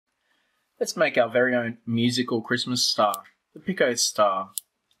Let's make our very own musical Christmas star, the PicoSTAR.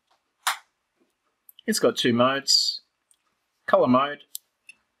 It's got two modes, color mode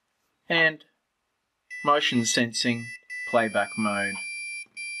and motion sensing playback mode.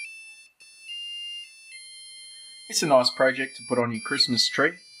 It's a nice project to put on your Christmas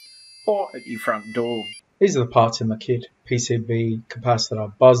tree or at your front door. These are the parts in the kit: PCB,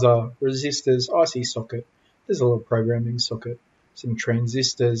 capacitor, buzzer, resistors, IC socket, there's a little programming socket, some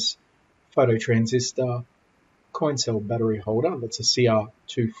transistors, photo transistor, coin cell battery holder, that's a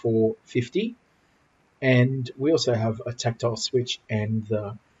CR2450, and we also have a tactile switch and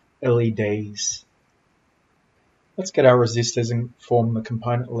the LEDs. Let's get our resistors and form the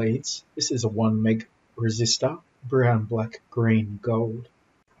component leads. This is a 1 meg resistor, brown, black, green, gold.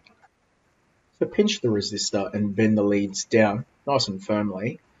 So pinch the resistor and bend the leads down nice and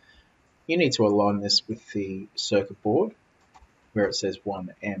firmly. You need to align this with the circuit board where it says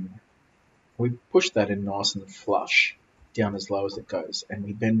 1M. We push that in nice and flush down as low as it goes, and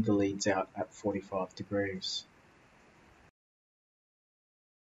we bend the leads out at 45 degrees.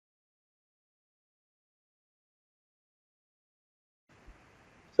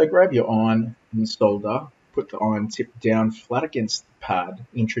 So grab your iron and solder, put the iron tip down flat against the pad,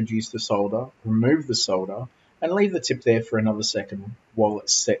 introduce the solder, remove the solder, and leave the tip there for another second while it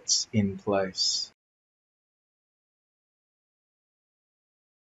sets in place.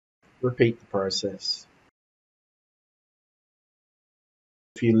 Repeat the process.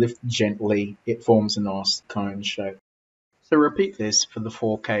 If you lift gently, it forms a nice cone shape. So repeat this for the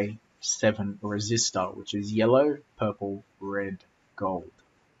 4K7 resistor, which is yellow, purple, red, gold.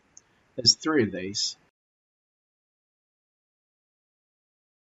 There's 3 of these.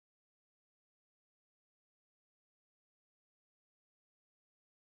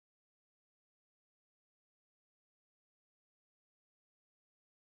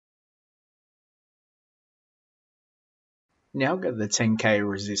 Now go to the 10K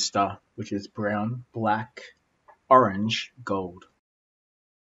resistor, which is brown, black, orange, gold.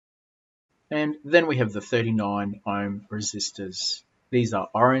 And then we have the 39 ohm resistors. These are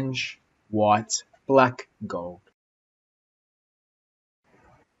orange, white, black, gold.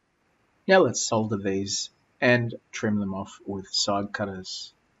 Now let's solder these and trim them off with side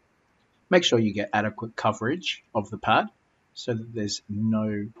cutters. Make sure you get adequate coverage of the pad so that there's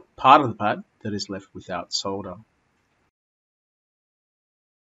no part of the pad that is left without solder.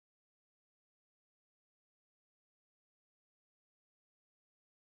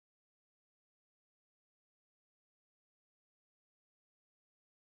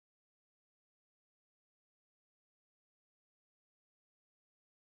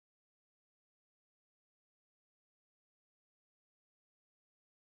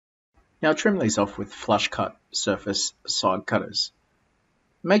 Now trim these off with flush cut surface side cutters.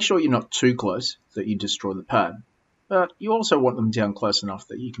 Make sure you're not too close that you destroy the pad, but you also want them down close enough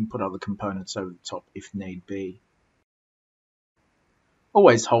that you can put other components over the top if need be.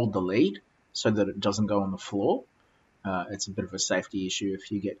 Always hold the lead so that it doesn't go on the floor. It's a bit of a safety issue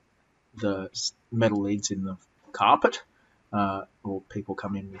if you get the metal leads in the carpet, or people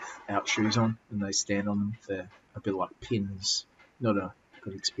come in without shoes on and they stand on them. They're a bit like pins. Not a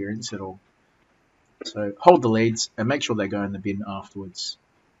good experience at all. So hold the leads and make sure they go in the bin afterwards.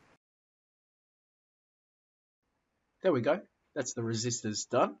 There we go. That's the resistors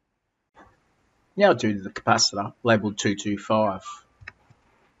done. Now do the capacitor, labelled 225.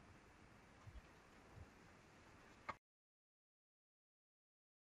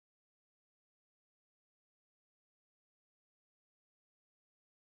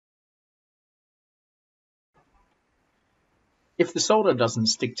 If the solder doesn't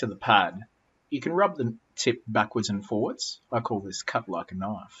stick to the pad, you can rub the tip backwards and forwards. I call this cut like a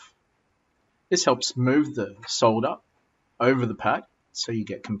knife. This helps move the solder over the pad so you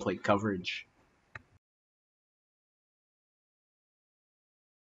get complete coverage.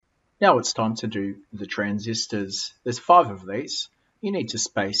 Now it's time to do the transistors. There's 5 of these. You need to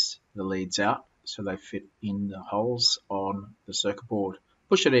space the leads out so they fit in the holes on the circuit board.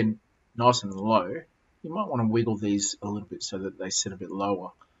 Push it in nice and low. You might want to wiggle these a little bit so that they sit a bit lower.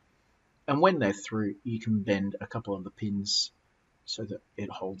 And when they're through, you can bend a couple of the pins so that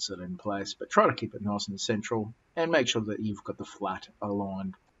it holds it in place. But try to keep it nice and central and make sure that you've got the flat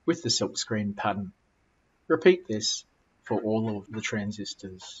aligned with the silkscreen pattern. Repeat this for all of the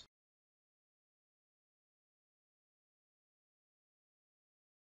transistors.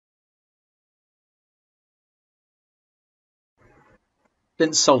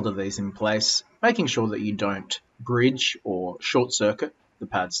 Then solder these in place, making sure that you don't bridge or short circuit the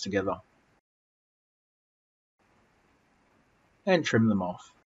pads together. And trim them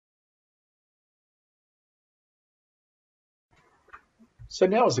off. So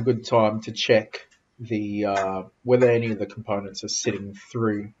now is a good time to check the whether any of the components are sitting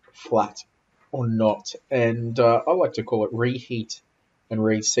through flat or not. And I like to call it reheat and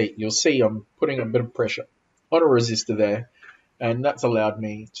reseat. You'll see I'm putting a bit of pressure on a resistor there, and that's allowed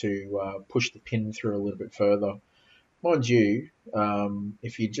me to push the pin through a little bit further. Mind you,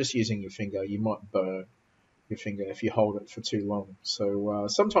 if you're just using your finger, you might burn your finger if you hold it for too long. So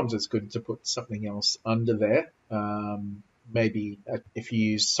sometimes it's good to put something else under there. Maybe if you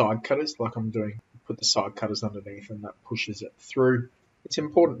use side cutters like I'm doing, put the side cutters underneath and that pushes it through. It's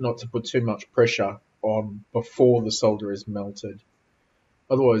important not to put too much pressure on before the solder is melted.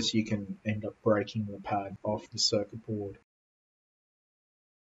 Otherwise you can end up breaking the pad off the circuit board.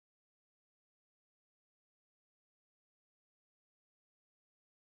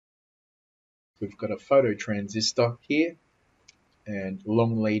 We've got a photo transistor here and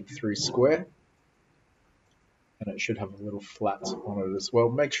long lead through square. And it should have a little flat on it as well.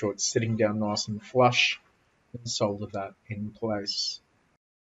 Make sure it's sitting down nice and flush and solder that in place.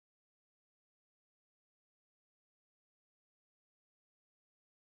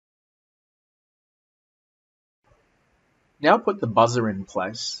 Now put the buzzer in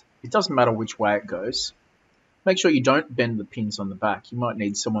place. It doesn't matter which way it goes. Make sure you don't bend the pins on the back. You might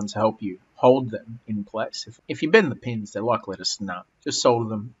need someone to help you hold them in place. If you bend the pins, they're likely to snap. Just solder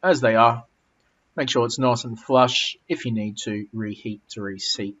them as they are. Make sure it's nice and flush. If you need to, reheat to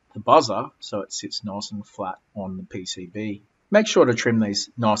reseat the buzzer so it sits nice and flat on the PCB. Make sure to trim these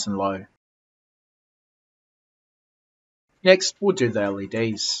nice and low. Next, we'll do the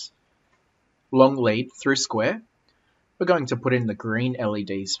LEDs. Long lead through square. We're going to put in the green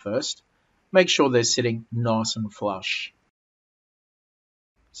LEDs first. Make sure they're sitting nice and flush.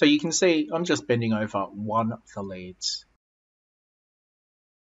 So you can see I'm just bending over one of the leads.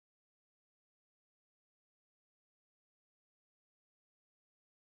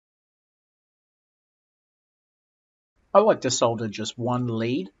 I like to solder just one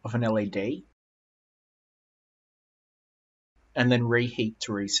lead of an LED and then reheat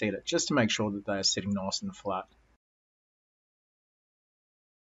to reseat it, just to make sure that they are sitting nice and flat.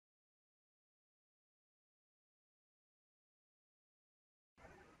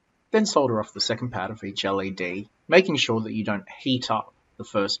 Then solder off the second pad of each LED, making sure that you don't heat up the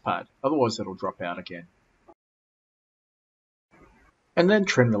first pad, otherwise it'll drop out again. And then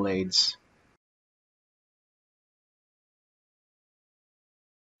trim the leads.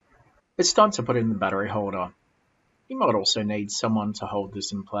 It's time to put in the battery holder. You might also need someone to hold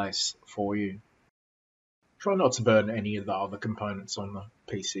this in place for you. Try not to burn any of the other components on the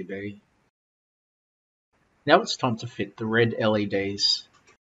PCB. Now it's time to fit the red LEDs.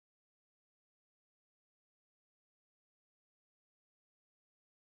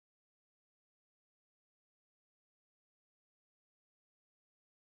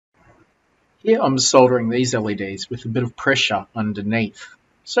 Here I'm soldering these LEDs with a bit of pressure underneath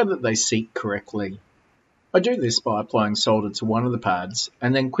so that they seat correctly. I do this by applying solder to one of the pads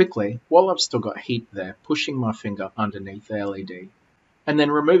and then quickly, while I've still got heat there, pushing my finger underneath the LED and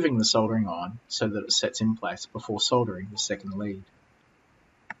then removing the soldering iron so that it sets in place before soldering the second lead.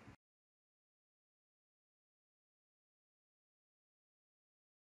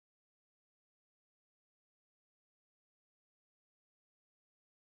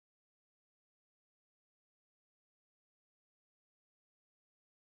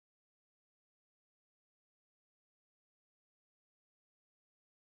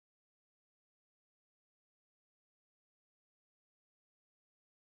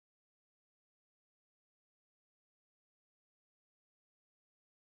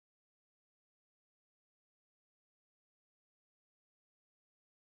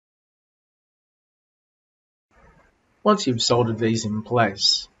 Once you've soldered these in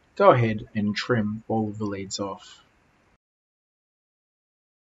place, go ahead and trim all of the leads off.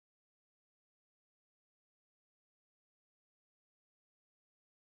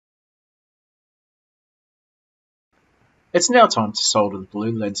 It's now time to solder the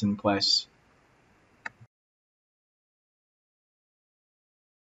blue LEDs in place.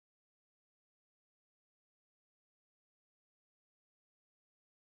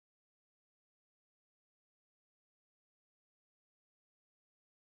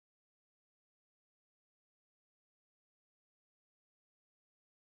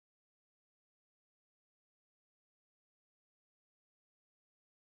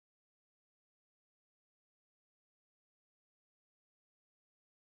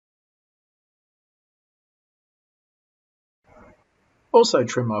 Also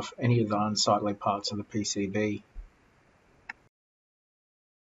trim off any of the unsightly parts of the PCB.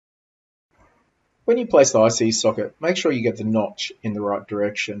 When you place the IC socket, make sure you get the notch in the right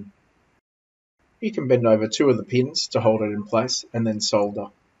direction. You can bend over 2 of the pins to hold it in place and then solder.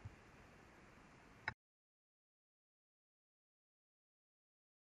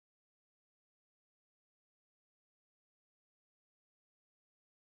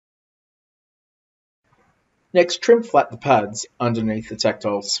 Next, trim flat the pads underneath the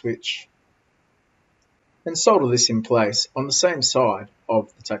tactile switch and solder this in place on the same side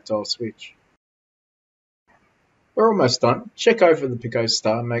of the tactile switch. We're almost done. Check over the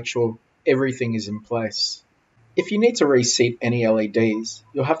PicoSTAR and make sure everything is in place. If you need to reseat any LEDs,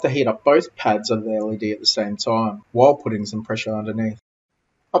 you'll have to heat up both pads of the LED at the same time while putting some pressure underneath.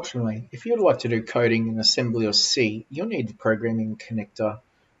 Optionally, if you'd like to do coding in assembly or C, you'll need the programming connector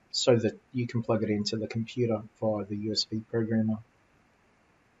so that you can plug it into the computer via the USB programmer.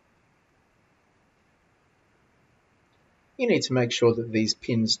 You need to make sure that these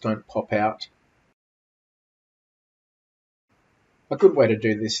pins don't pop out. A good way to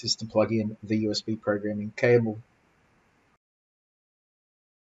do this is to plug in the USB programming cable.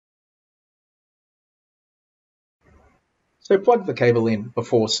 So plug the cable in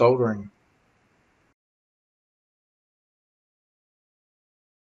before soldering.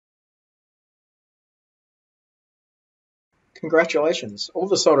 Congratulations, all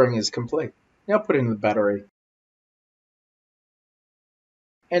the soldering is complete. Now put in the battery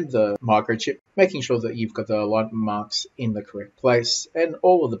and the microchip, making sure that you've got the alignment marks in the correct place and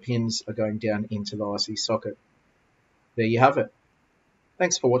all of the pins are going down into the IC socket. There you have it.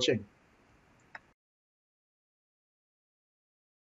 Thanks for watching.